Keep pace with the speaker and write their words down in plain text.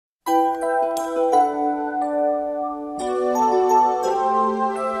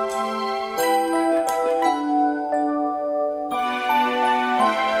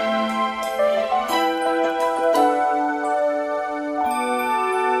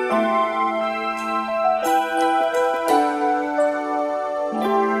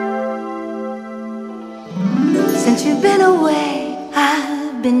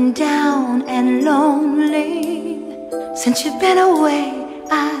and lonely. Since you've been away,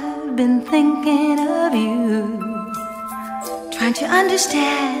 I've been thinking of you, trying to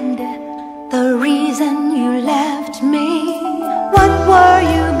understand the reason you left me. What were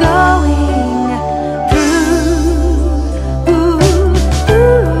you going through?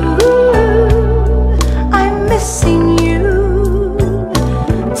 I'm missing you.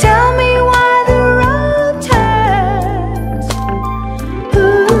 Tell me why the road turns.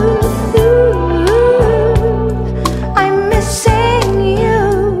 I'm missing you.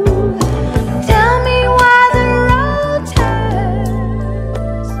 Tell me why the road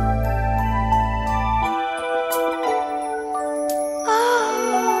turns.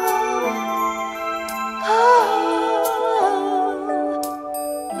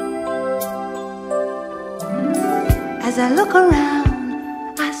 As I look around,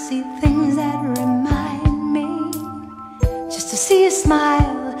 I see things that remind me. Just to see a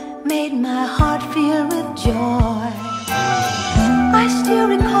smile made my heart fill with joy. I still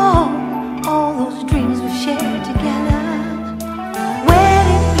recall all those dreams we shared together. Where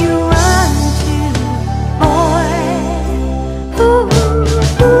did you run to, boy?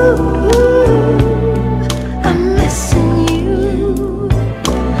 I'm missing you.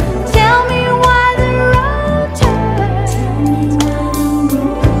 Tell me why the road turns.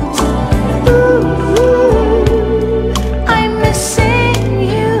 I'm missing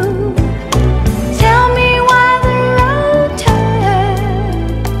you. Tell me why the road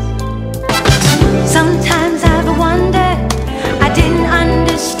turns. Sometimes I've wondered, I didn't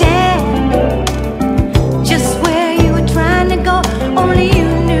understand just where you were trying to go. Only you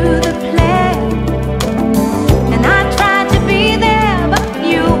knew the plan. And I tried to be there, but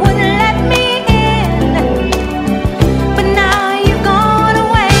you wouldn't let me in. But now you've gone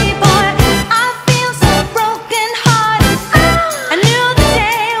away, boy. I feel so broken hearted. I knew the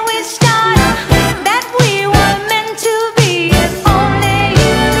day we started that we were meant to be. If only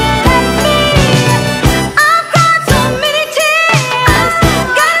you'd let me. I've cried so many tears,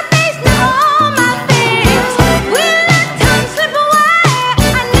 got a face now on my face. We let time slip away.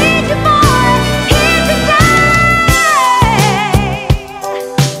 I need you, boy, here today.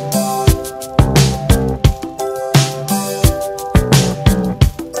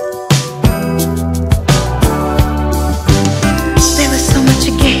 There was so much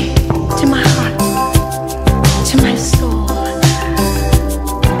you gave to my heart, to my soul.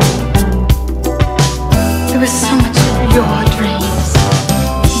 There was so much